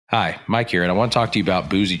Hi, Mike here, and I want to talk to you about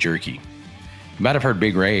Boozy Jerky. You might have heard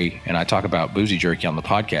Big Ray and I talk about Boozy Jerky on the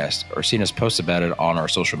podcast or seen us post about it on our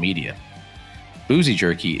social media. Boozy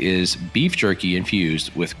Jerky is beef jerky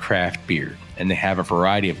infused with craft beer, and they have a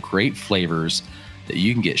variety of great flavors that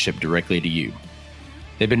you can get shipped directly to you.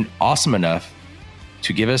 They've been awesome enough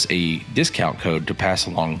to give us a discount code to pass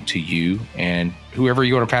along to you and whoever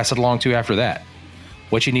you want to pass it along to after that.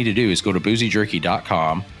 What you need to do is go to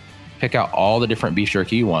boozyjerky.com, pick out all the different beef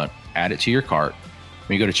jerky you want, add it to your cart.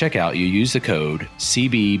 When you go to checkout, you use the code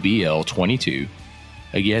CBBL22.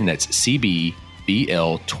 Again, that's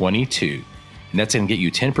CBBL22. And that's going to get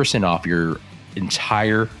you 10% off your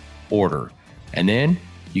entire order. And then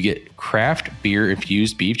you get craft beer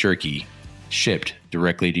infused beef jerky shipped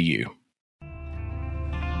directly to you.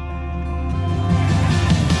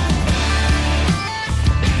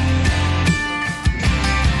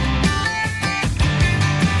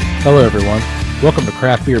 Hello everyone, welcome to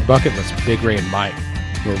Craft Beer Bucket List with Big Ray and Mike,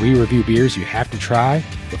 where we review beers you have to try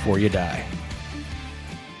before you die.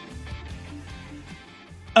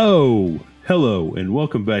 Oh, hello, and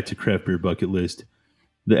welcome back to Craft Beer Bucket List,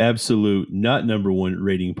 the absolute not number one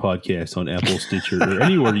rating podcast on Apple, Stitcher, or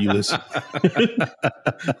anywhere you listen.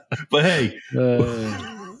 But hey,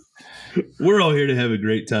 we're all here to have a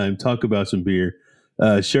great time, talk about some beer,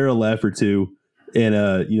 share a laugh or two,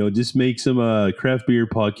 and just make some craft beer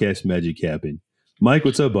podcast magic happen. Mike,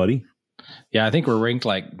 what's up, buddy? Yeah, I think we're ranked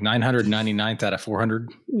like 999th out of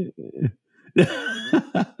 400.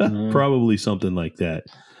 Probably something like that.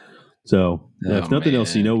 So if nothing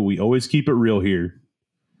else, we always keep it real here,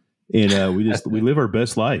 and we live our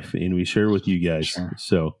best life, and we share with you guys. Sure.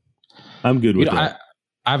 So I'm good with that.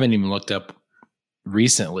 I haven't even looked up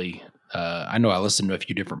recently. I know I listened to a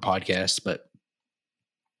few different podcasts, but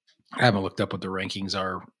I haven't looked up what the rankings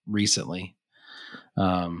are recently.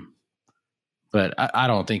 But I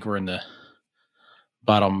don't think we're in the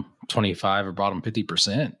bottom 25 or bottom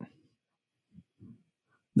 50%.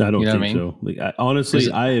 I don't think so. Like, honestly,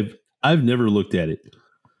 I've never looked at it.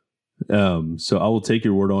 So I will take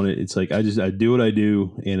your word on it. It's like I do what I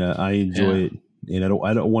do, and I enjoy it, and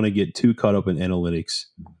I don't want to get too caught up in analytics.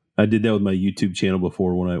 I did that with my YouTube channel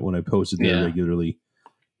before when I posted there regularly,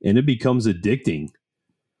 and it becomes addicting.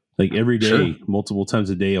 Like every day, multiple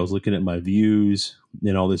times a day, I was looking at my views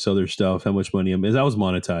and all this other stuff, how much money I was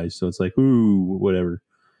monetized. So it's like, ooh, whatever.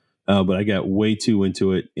 But I got way too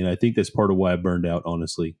into it. And I think that's part of why I burned out,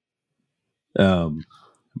 honestly.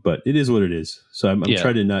 But it is what it is. So I'm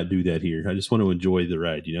trying to not do that here. I just want to enjoy the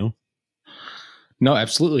ride, No,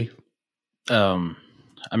 absolutely. I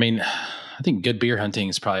think Good Beer Hunting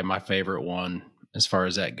is probably my favorite one as far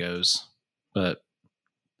as that goes. But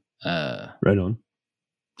right on.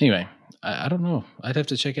 Anyway, I don't know. I'd have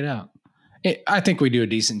to check it out. I think we do a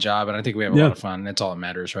decent job, and I think we have a lot of fun. That's all that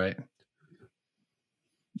matters, right?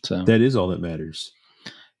 So that is all that matters.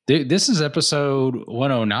 This is episode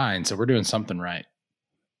 109, so we're doing something right.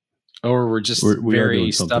 Or we're just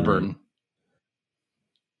very stubborn.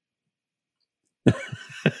 Right.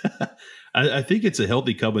 I think it's a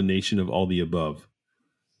healthy combination of all the above.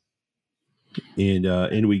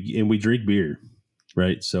 And we drink beer,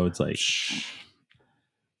 right? So it's like,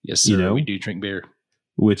 yes, sir. We do drink beer,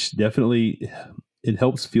 which definitely it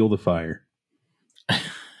helps fuel the fire.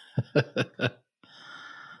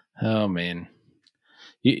 Oh man,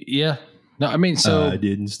 yeah. No, I mean, so I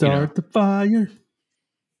didn't start the fire.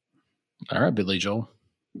 All right, Billy Joel.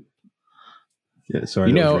 Yeah,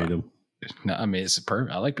 sorry, that was random. No, I mean it's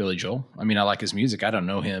perfect. I like Billy Joel. I mean, I like his music. I don't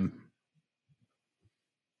know him.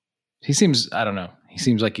 He seems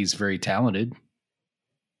like he's very talented.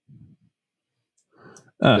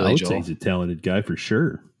 I would say he's a talented guy for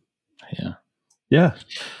sure. Yeah. Yeah.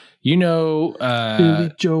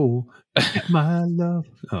 Billy Joel, my love.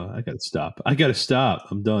 Oh, I got to stop.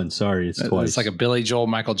 I'm done. Sorry. It's twice. It's like a Billy Joel,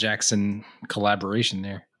 Michael Jackson collaboration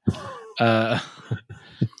there.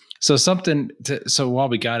 So while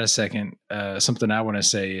we got a second, something I want to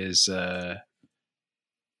say is, how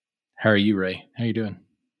are you, Ray? How you doing?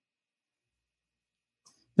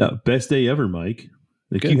 Best day ever, Mike.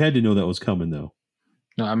 Like you had to know that was coming though.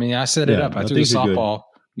 No, I mean, I set it up. I threw the softball.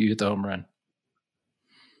 You hit the home run.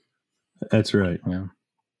 That's right. Yeah.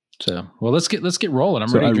 So, well, let's get rolling.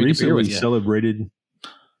 I'm ready to drink a beer with you. Celebrated.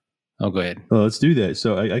 Oh, go ahead. Let's do that.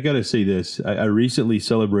 So I got to say this. I recently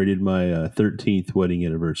celebrated my 13th wedding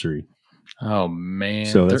anniversary. Oh, man.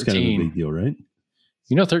 So that's 13. Kind of a big deal, right?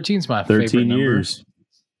 13 is my favorite number. 13 years.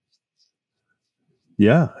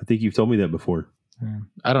 Yeah, I think you've told me that before.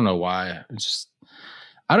 I don't know why.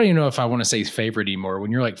 I don't even know if I want to say favorite anymore. When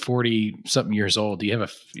you're like 40 something years old, do you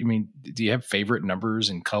have favorite numbers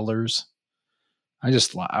and colors? I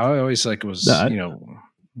always like it was,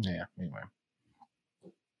 yeah. Anyway,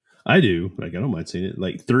 I do. Like, I don't mind seeing it.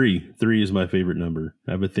 Like 3 is my favorite number.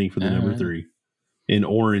 I have a thing for the number 3, and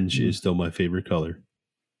orange is still my favorite color.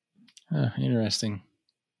 Interesting.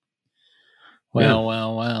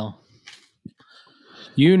 Well.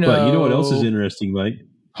 You know, but you know what else is interesting, Mike?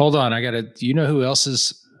 Hold on, you know who else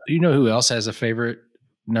has a favorite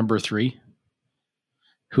number 3?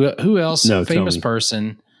 Who else? No, famous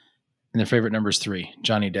person, and their favorite number is 3.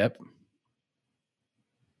 Johnny Depp.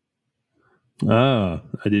 Ah,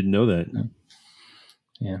 I didn't know that.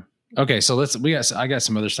 Yeah. Okay, so I got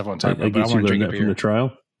some other stuff I want to talk about, but I want to drink that from the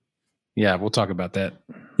trial. Yeah, we'll talk about that.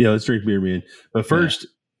 Yeah, let's drink beer, man. But first,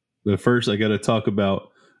 I got to talk about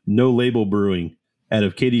No Label Brewing out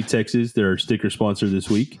of Katy, Texas. They're our sticker sponsor this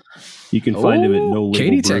week. You can find them at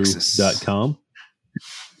nolabelbrew.com.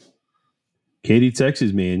 Katy,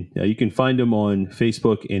 Texas, man. You can find them on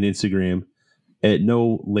Facebook and Instagram at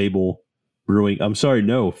No Label Brewing.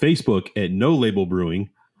 Facebook at No Label Brewing,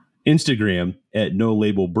 Instagram at No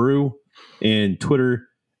Label Brew, and Twitter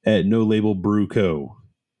at No Label Brew Co.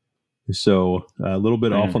 So a little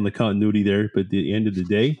bit off on the continuity there, but at the end of the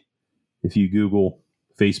day, if you Google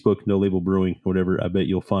Facebook, No Label Brewing, whatever, I bet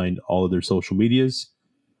you'll find all of their social medias.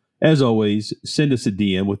 As always, send us a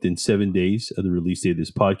DM within 7 days of the release date of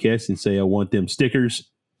this podcast and say, I want them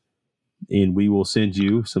stickers. And we will send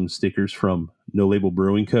you some stickers from No Label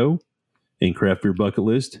Brewing Co. and Craft Beer Bucket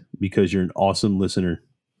List because you're an awesome listener.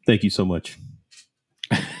 Thank you so much.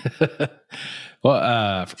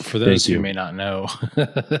 Well, for those who may not know,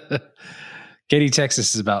 Katy,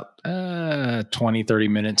 Texas is about 20, 30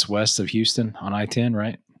 minutes west of Houston on I-10,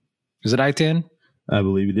 right? Is it I-10? I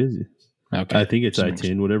believe it is. Okay. I think it's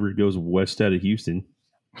I-10, whatever goes west out of Houston.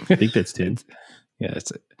 I think that's 10. Yeah,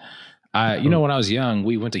 that's it. When I was young,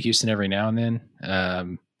 we went to Houston every now and then.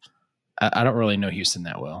 I don't really know Houston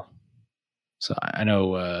that well. So I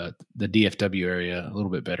know the DFW area a little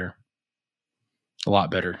bit better. A lot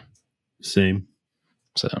better. Same.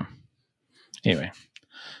 So anyway,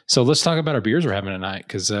 so let's talk about our beers we're having tonight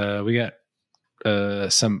because we got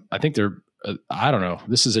some. I think they're. I don't know.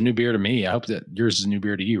 This is a new beer to me. I hope that yours is a new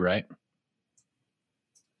beer to you, right?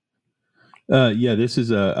 Yeah, this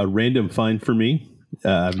is a random find for me.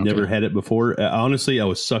 I've never had it before. Honestly, I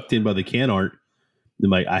was sucked in by the can art. I'm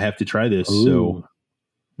like, I have to try this. Ooh. So,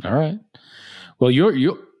 all right. Well, you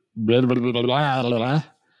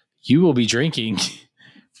will be drinking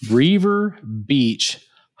Reaver Beach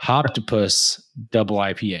Hoptopus Double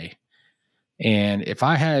IPA. And if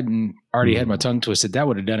I hadn't already had my tongue twisted, that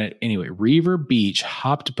would have done it anyway. Reaver Beach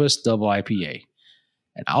Hoptopus Double IPA.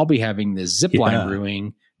 And I'll be having the Zipline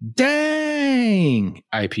Brewing Dang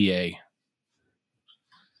IPA.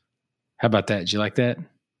 How about that? Did you like that?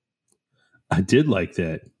 I did like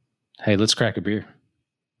that. Hey, let's crack a beer.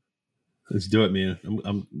 Let's do it, man.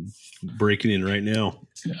 I'm breaking in right now.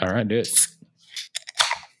 All right, do it.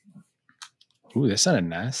 Ooh, that sounded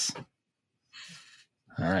nice.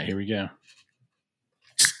 All right, here we go.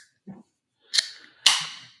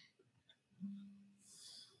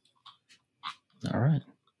 All right.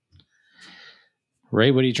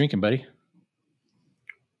 Ray, what are you drinking, buddy?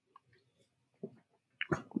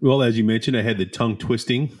 Well, as you mentioned, I had the tongue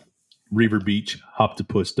twisting Reaver Beach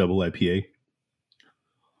Hoptopus Double IPA.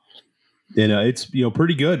 And it's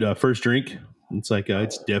pretty good. First drink, it's like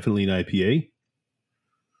it's definitely an IPA.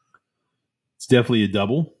 It's definitely a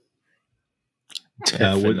double.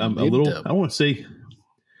 I'm a little. Double. I don't want to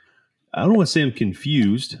say I'm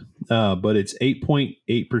confused, but it's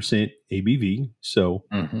 8.8% ABV. So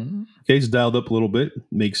it's dialed up a little bit.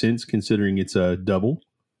 Makes sense considering it's a double.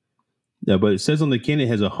 But it says on the can it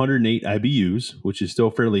has 108 IBUs, which is still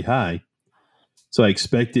fairly high. So I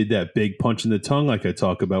expected that big punch in the tongue like I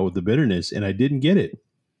talk about with the bitterness, and I didn't get it.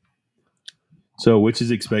 So which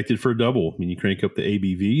is expected for a double. I mean, you crank up the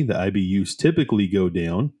ABV, the IBUs typically go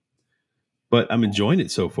down, but I'm enjoying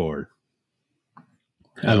it so far.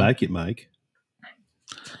 I like it, Mike.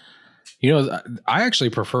 I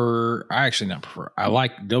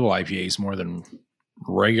like double IPAs more than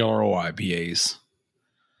regular IPAs.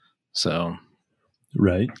 So,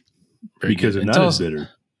 right. Because they're not as bitter,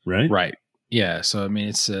 right? Right. Yeah. So, I mean,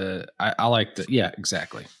 it's, I like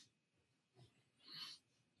exactly.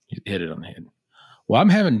 You hit it on the head. Well, I'm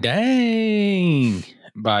having Dang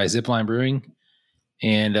by Zipline Brewing.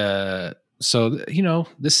 And, so,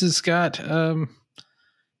 this has got,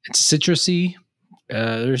 it's citrusy.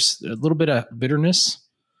 There's a little bit of bitterness.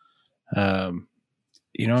 I'm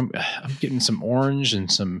getting some orange and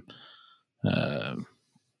some,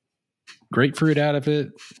 grapefruit out of it.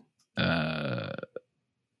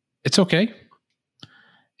 It's okay.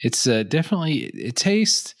 It's definitely, it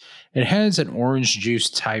has an orange juice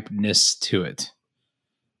typeness to it.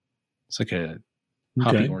 It's like a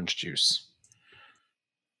hoppy orange juice.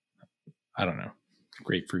 I don't know.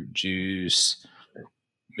 Grapefruit juice,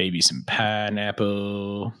 maybe some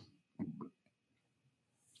pineapple.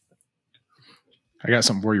 I got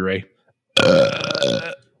something for you, Ray.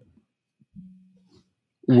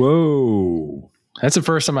 Whoa. That's the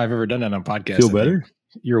first time I've ever done that on a podcast. Feel better?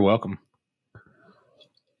 You're welcome.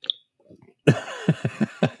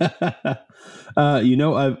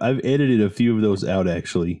 I've edited a few of those out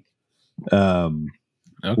actually,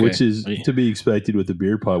 which is to be expected with the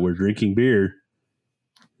beer pod. We're drinking beer,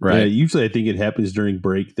 right? Usually, I think it happens during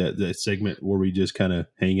break, that segment where we just kind of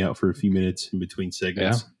hang out for a few minutes in between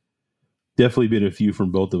segments. Yeah. Definitely been a few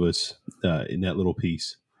from both of us in that little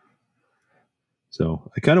piece.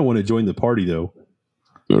 So I kind of want to join the party, though.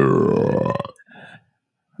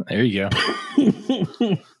 There you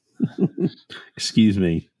go. Excuse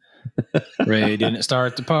me. Ray didn't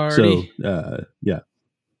start the party. So, yeah.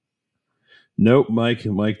 Nope, Mike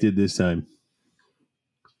did this time.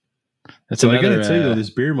 That's another, I got to tell you, though, this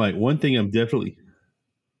beer, Mike, one thing I'm definitely...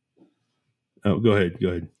 Oh, go ahead.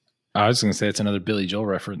 I was going to say it's another Billy Joel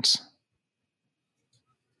reference.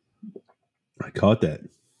 I caught that.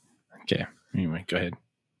 Okay. Anyway, go ahead.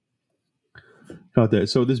 Caught that.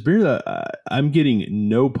 So this beer, I'm getting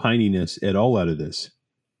no pininess at all out of this.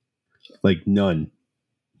 Like none.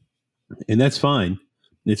 And that's fine.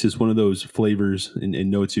 It's just one of those flavors and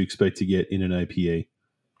notes you expect to get in an IPA.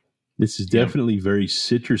 This is definitely very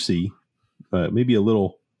citrusy, maybe a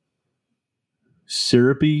little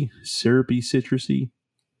syrupy, citrusy.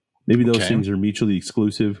 Maybe those things are mutually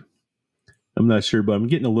exclusive. I'm not sure, but I'm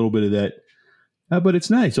getting a little bit of that. But it's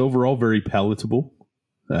nice. Overall, very palatable.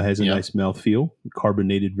 Has a nice mouthfeel.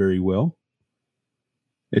 Carbonated very well.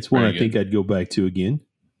 It's one I think I'd go back to again.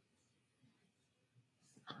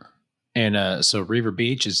 And so River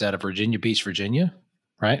Beach is out of Virginia Beach, Virginia,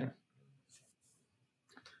 right?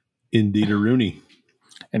 Indeed-a-rooney.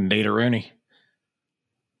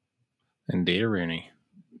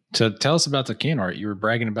 So tell us about the can art. You were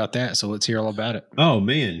bragging about that, so let's hear all about it. Oh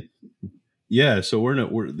man, yeah. So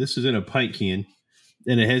this is in a pint can,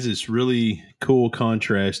 and it has this really cool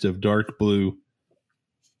contrast of dark blue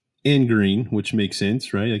and green, which makes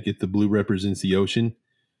sense, right? I get the blue represents the ocean.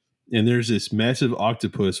 And there's this massive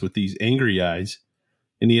octopus with these angry eyes,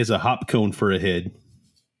 and he has a hop cone for a head.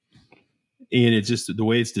 And it's just the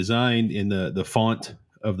way it's designed in the font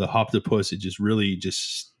of the Hoptopus, it just really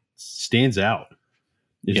just stands out.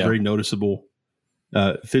 It's very noticeable.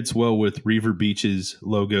 Fits well with River Beach's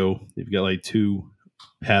logo. They've got like 2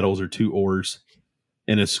 paddles or 2 oars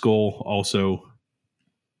and a skull also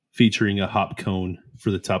featuring a hop cone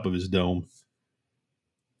for the top of his dome.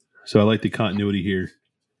 So I like the continuity here.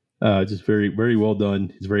 Just very, very well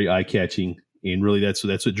done. It's very eye-catching, and really that's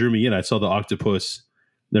what drew me in. I saw the octopus,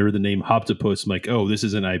 there the name Hoptopus. I'm like, oh, this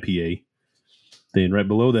is an IPA. Then right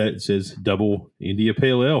below that it says Double India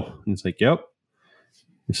Pale Ale, and it's like, yep.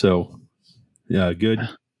 So, yeah, good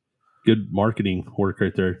marketing work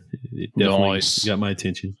right there. It definitely got my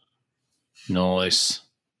attention. Nice.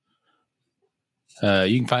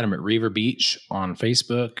 You can find them at River Beach on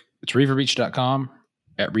Facebook. It's riverbeach.com,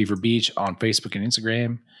 at River Beach on Facebook and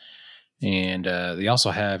Instagram. And they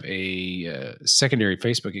also have a secondary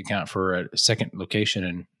Facebook account for a second location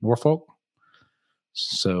in Norfolk.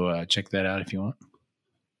 So check that out if you want.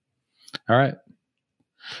 All right.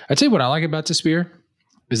 I'd say what I like about this beer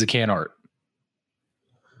is the can art.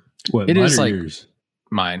 What, it is like yours?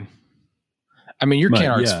 Mine. I mean, your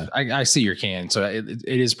can art's, I see your can, so it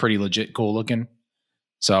is pretty legit cool looking.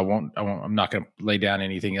 So I'm not going to lay down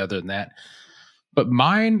anything other than that. But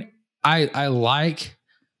mine, I like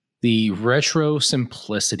the retro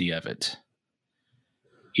simplicity of it.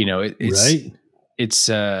 You know, it's right. It's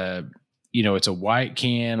it's a white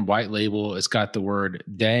can, white label. It's got the word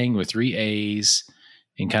 "dang" with 3 A's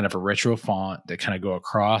and kind of a retro font that kind of go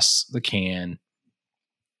across the can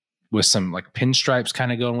with some like pinstripes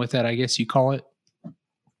kind of going with that, I guess you call it.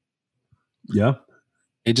 Yeah.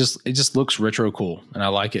 It just looks retro cool, and I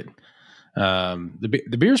like it.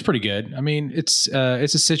 The beer is pretty good. I mean, it's a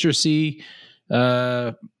citrusy,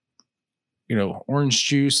 orange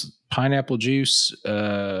juice, pineapple juice,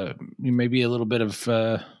 maybe a little bit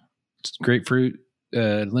of grapefruit,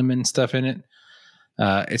 lemon stuff in it.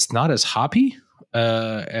 It's not as hoppy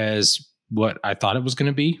as what I thought it was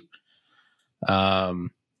going to be.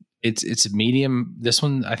 It's a medium. This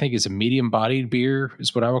one I think is a medium bodied beer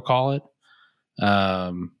is what I would call it.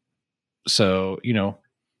 So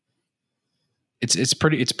it's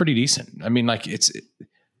pretty decent. I mean, like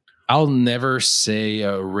I'll never say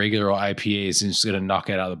a regular IPA is just going to knock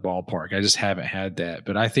it out of the ballpark. I just haven't had that,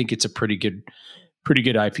 but I think it's a pretty good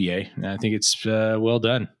IPA, and I think it's well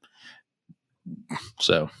done.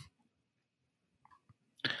 So,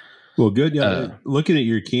 well, good. Yeah, looking at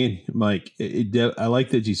your can, Mike, I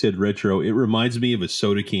like that you said retro. It reminds me of a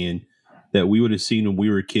soda can that we would have seen when we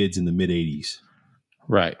were kids in the mid '80s.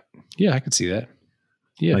 Right. Yeah, I could see that.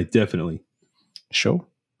 Yeah, like, definitely. Sure.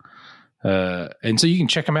 And so you can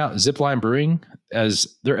check them out, Zipline Brewing,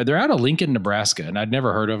 as they're out of Lincoln, Nebraska, and I'd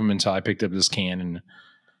never heard of them until I picked up this can. And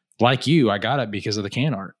like you, I got it because of the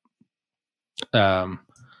can art.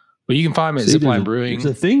 But you can find them at Zipline Brewing. There's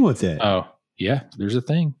a thing with that. Oh yeah, there's a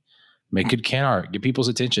thing. Make good can art, get people's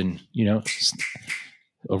attention.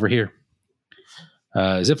 Over here.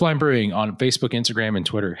 Zipline Brewing on Facebook, Instagram, and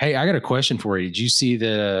Twitter. Hey, I got a question for you.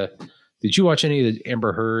 Did you watch any of the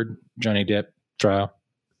Amber Heard, Johnny Depp trial?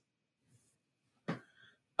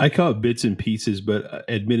 I caught bits and pieces, but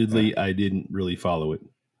admittedly, I didn't really follow it.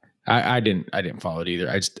 I didn't follow it either.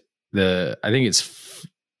 I think it's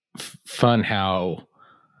fun how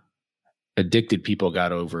addicted people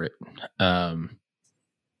got over it.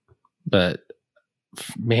 But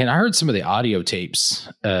man, I heard some of the audio tapes,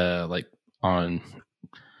 like on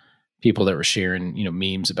people that were sharing,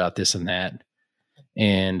 memes about this and that.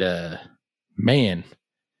 And man,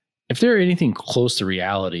 if they're anything close to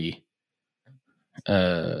reality,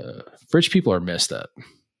 rich people are messed up.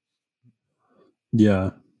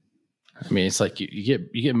 Yeah. I mean, it's like you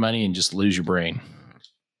get money and just lose your brain.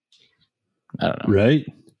 I don't know. Right.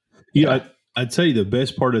 Yeah. I'd tell you the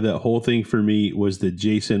best part of that whole thing for me was the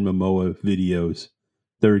Jason Momoa videos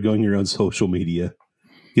that were going around social media.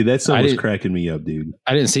 Yeah, that stuff was cracking me up, dude.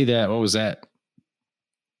 I didn't see that. What was that?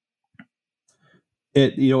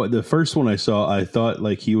 The first one I saw, I thought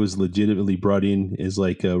like he was legitimately brought in as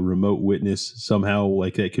like a remote witness somehow,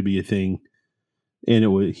 like that could be a thing.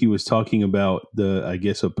 And he was talking about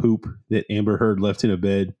a poop that Amber Heard left in a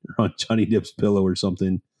bed on Johnny Depp's pillow or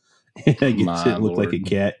something. And I guess it looked like a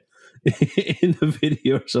cat in the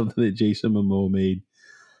video or something that Jason Momoa made.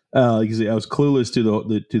 Like I said, I was clueless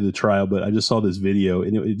to the trial, but I just saw this video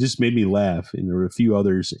and it just made me laugh. And there were a few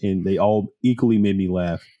others, and they all equally made me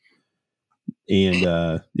laugh.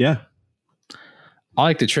 And yeah, I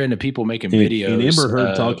like the trend of people making videos. And Amber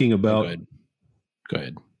Heard talking about. Go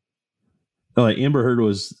ahead. Like Amber Heard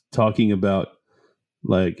was talking about,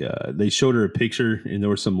 like they showed her a picture, and there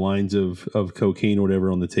were some lines of cocaine or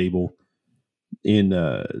whatever on the table, and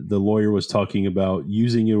the lawyer was talking about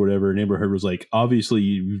using it or whatever, and Amber Heard was like, "Obviously,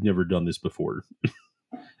 you've never done this before."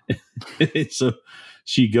 So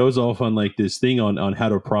she goes off on like this thing on how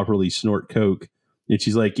to properly snort coke. And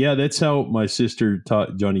she's like, yeah, that's how my sister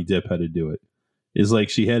taught Johnny Depp how to do it. It's like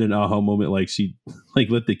she had an aha moment, like she like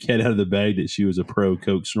let the cat out of the bag that she was a pro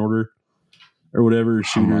coke snorter or whatever,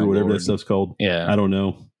 shooter, whatever that stuff's called. Yeah. I don't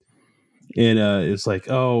know. And it's like,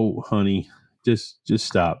 oh, honey, just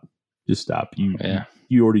stop. Just stop.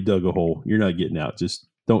 You already dug a hole. You're not getting out. Just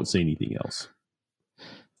don't say anything else.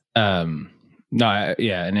 No,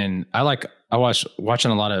 yeah. And then I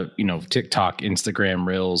watching a lot of, TikTok, Instagram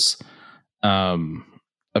reels,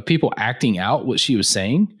 of people acting out what she was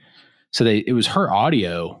saying. So it was her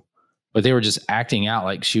audio, but they were just acting out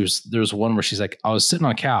like there was one where she's like, I was sitting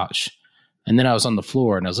on a couch and then I was on the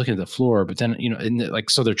floor and I was looking at the floor, but then,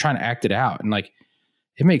 so they're trying to act it out. And like,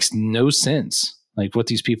 it makes no sense. Like what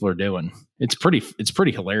these people are doing. It's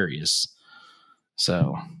pretty hilarious.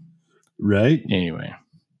 So, right. Anyway,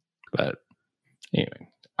 I'm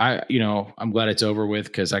glad it's over with,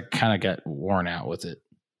 because I kind of got worn out with it.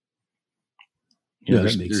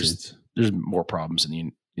 That makes sense. There's more problems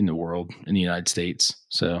in the world, in the United States.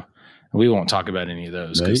 So we won't talk about any of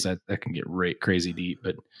those, because that can get crazy deep.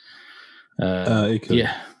 But it could.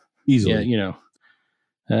 Yeah, easily.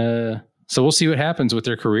 Yeah, so we'll see what happens with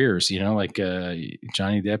their careers. Like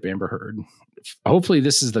Johnny Depp, Amber Heard. Hopefully,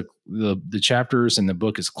 this is the chapters and the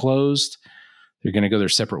book is closed. They're going to go their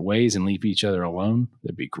separate ways and leave each other alone.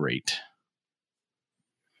 That'd be great.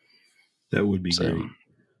 That would be great.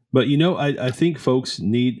 But, I think folks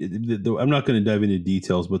need, I'm not going to dive into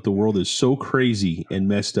details, but the world is so crazy and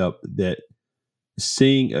messed up that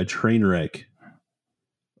seeing a train wreck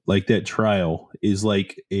like that trial is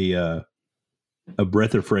like a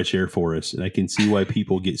breath of fresh air for us. And I can see why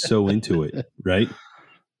people get so into it, right?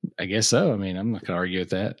 I guess so. I mean, I'm not going to argue with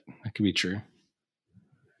that. That could be true.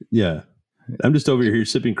 Yeah. I'm just over here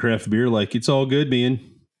sipping craft beer like it's all good, man.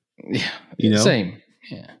 Yeah. Same.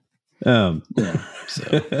 Yeah.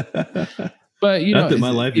 So. But not that my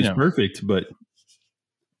life is perfect, but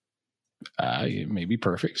it may be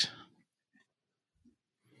perfect.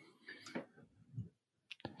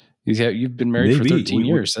 You've been married for Maybe. 13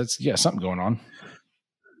 years. That's something going on.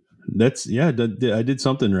 I did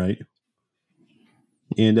something right.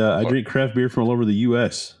 And I drink craft beer from all over the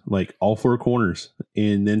U.S., like all four corners,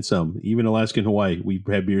 and then some. Even Alaska and Hawaii, we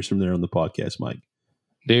had beers from there on the podcast, Mike.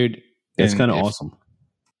 Dude, that's kind of awesome.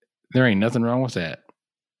 There ain't nothing wrong with that.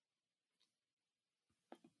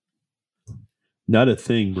 Not a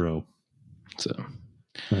thing, bro. So,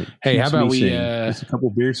 hey, how about we just a couple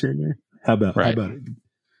beers here and there? How about it?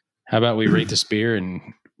 How about we rate this beer and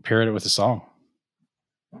pair it with a song?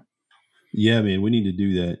 Yeah, man, we need to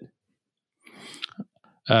do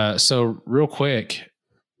that. So real quick,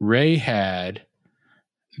 Ray had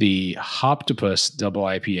the Hoptopus double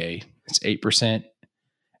IPA. It's 8%,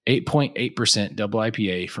 8.8% double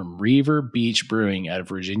IPA from River Beach Brewing out of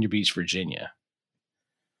Virginia Beach, Virginia.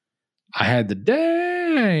 I had the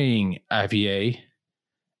Dang IPA,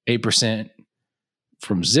 8%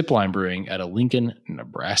 from Zipline Brewing out of Lincoln,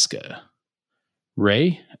 Nebraska.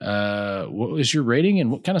 Ray, what was your rating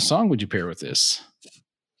and what kind of song would you pair with this?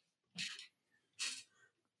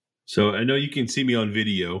 So I know you can see me on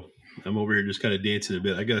video. I'm over here just kind of dancing a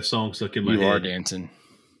bit. I got a song stuck in my head. You are dancing.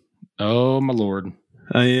 Oh, my Lord.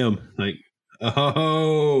 I am. Like,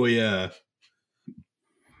 oh, yeah.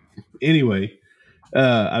 Anyway,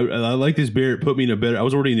 I like this beer. It put me in a better – I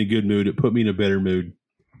was already in a good mood. It put me in a better mood.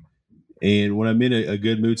 And when I'm in a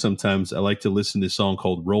good mood sometimes, I like to listen to a song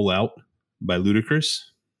called Roll Out by Ludacris.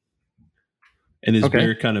 And this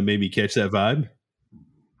beer kind of made me catch that vibe.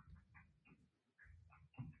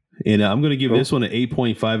 And I'm going to give this one an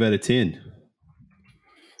 8.5 out of 10.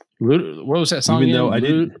 What was that song? Even though I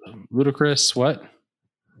didn't. Ludacris, what?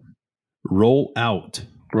 Roll Out.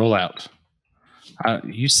 Roll Out.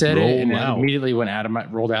 You said roll it, and it immediately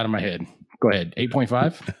rolled out of my head. Go ahead.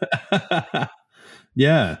 8.5.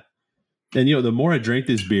 Yeah. And the more I drank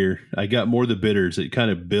this beer, I got more of the bitters. It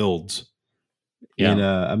kind of builds. Yeah.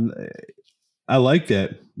 And I like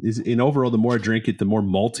that. And overall, the more I drink it, the more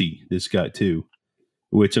malty this got too,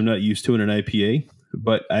 which I'm not used to in an IPA,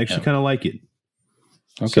 but I actually kind of like it.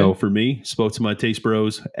 Okay. So for me, spoke to my taste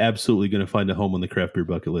bros, absolutely going to find a home on the craft beer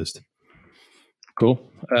bucket list.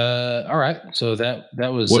 Cool. All right. So that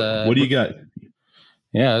was what do you got?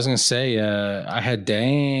 Yeah, I was going to say I had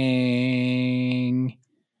Dang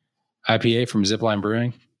IPA from Zipline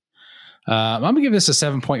Brewing. I'm going to give this a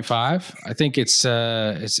 7.5. I think it's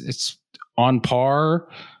on par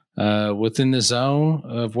within the zone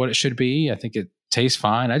of what it should be. I think it tastes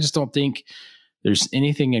fine. I just don't think there's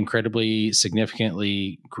anything incredibly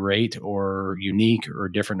significantly great or unique or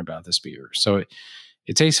different about this beer. So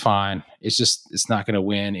it tastes fine. It's not going to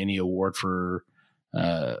win any award for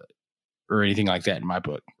or anything like that in my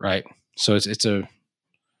book, right? So it's a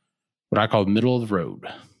what I call middle of the road.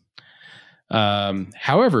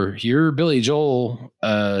 However, your Billy Joel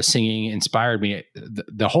singing inspired me.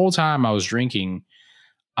 The whole time I was drinking,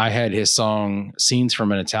 I had his song "Scenes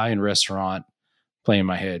from an Italian Restaurant" playing in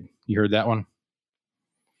my head. You heard that one?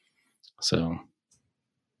 So,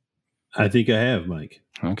 I think I have, Mike.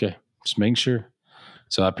 Okay, just making sure.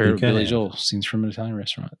 So I paired with Billy Joel, "Scenes from an Italian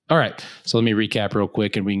Restaurant." All right, so let me recap real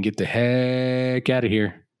quick, and we can get the heck out of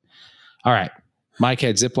here. All right, Mike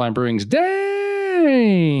had Zipline Brewing's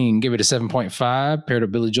Dang, give it a 7.5. Paired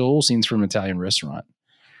with Billy Joel, "Scenes from an Italian Restaurant."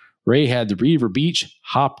 Ray had the River Beach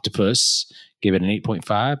Hoptopus, give it an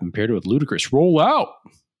 8.5, and paired it with Ludacris, "Roll Out."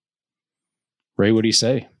 Ray, what do you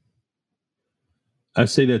say? I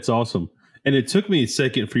say that's awesome. And it took me a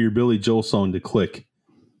second for your Billy Joel song to click.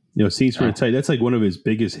 "Scenes from Italian," that's like one of his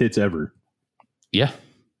biggest hits ever. Yeah.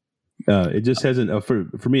 It just hasn't,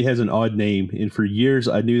 for me, it has an odd name. And for years,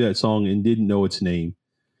 I knew that song and didn't know its name.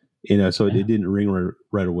 So it didn't ring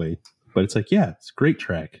right away. But it's like, yeah, it's a great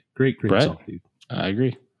track. Great song, dude. I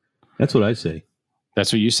agree. That's what I say.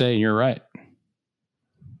 That's what you say, and you're right.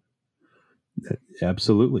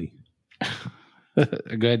 Absolutely. Go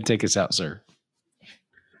ahead and take us out, sir.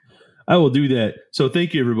 I will do that. So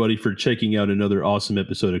thank you, everybody, for checking out another awesome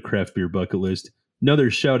episode of Craft Beer Bucket List. Another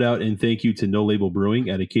shout out and thank you to No Label Brewing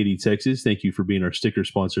out of Katy, Texas. Thank you for being our sticker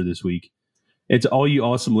sponsor this week. And to all you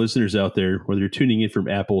awesome listeners out there, whether you're tuning in from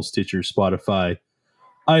Apple, Stitcher, Spotify,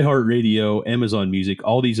 iHeartRadio, Amazon Music,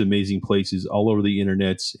 all these amazing places all over the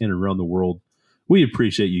internets and around the world, we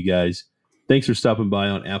appreciate you guys. Thanks for stopping by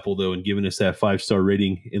on Apple, though, and giving us that 5-star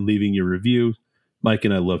rating and leaving your review. Mike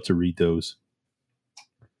and I love to read those.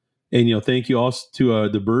 And, thank you also to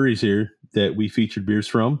the breweries here that we featured beers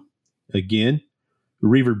from. Again,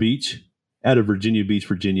 River Beach out of Virginia Beach,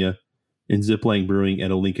 Virginia, and Zipline Brewing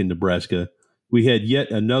out of Lincoln, Nebraska. We had yet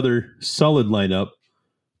another solid lineup,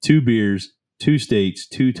 2 beers, 2 states,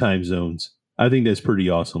 2 time zones. I think that's pretty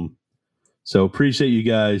awesome. So appreciate you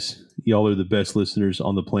guys. Y'all are the best listeners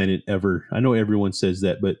on the planet ever. I know everyone says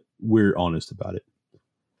that, but we're honest about it.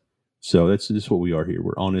 So that's just what we are here.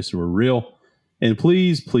 We're honest and we're real. And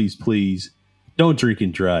please, please, please don't drink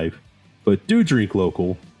and drive, but do drink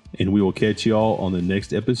local. And we will catch y'all on the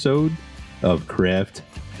next episode of Craft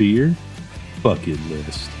Beer Bucket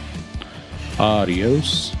List.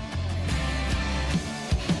 Adios.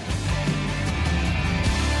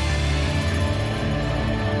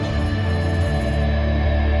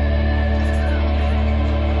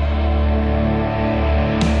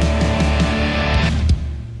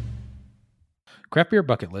 Craft Beer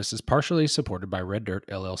Bucket List is partially supported by Red Dirt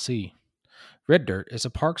LLC. Red Dirt is a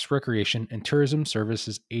parks, recreation, and tourism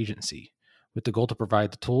services agency with the goal to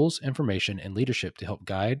provide the tools, information, and leadership to help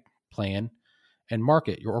guide, plan, and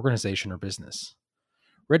market your organization or business.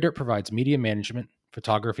 Red Dirt provides media management,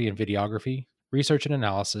 photography and videography, research and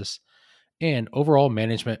analysis, and overall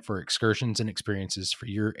management for excursions and experiences for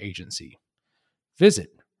your agency.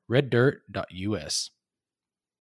 Visit reddirt.us.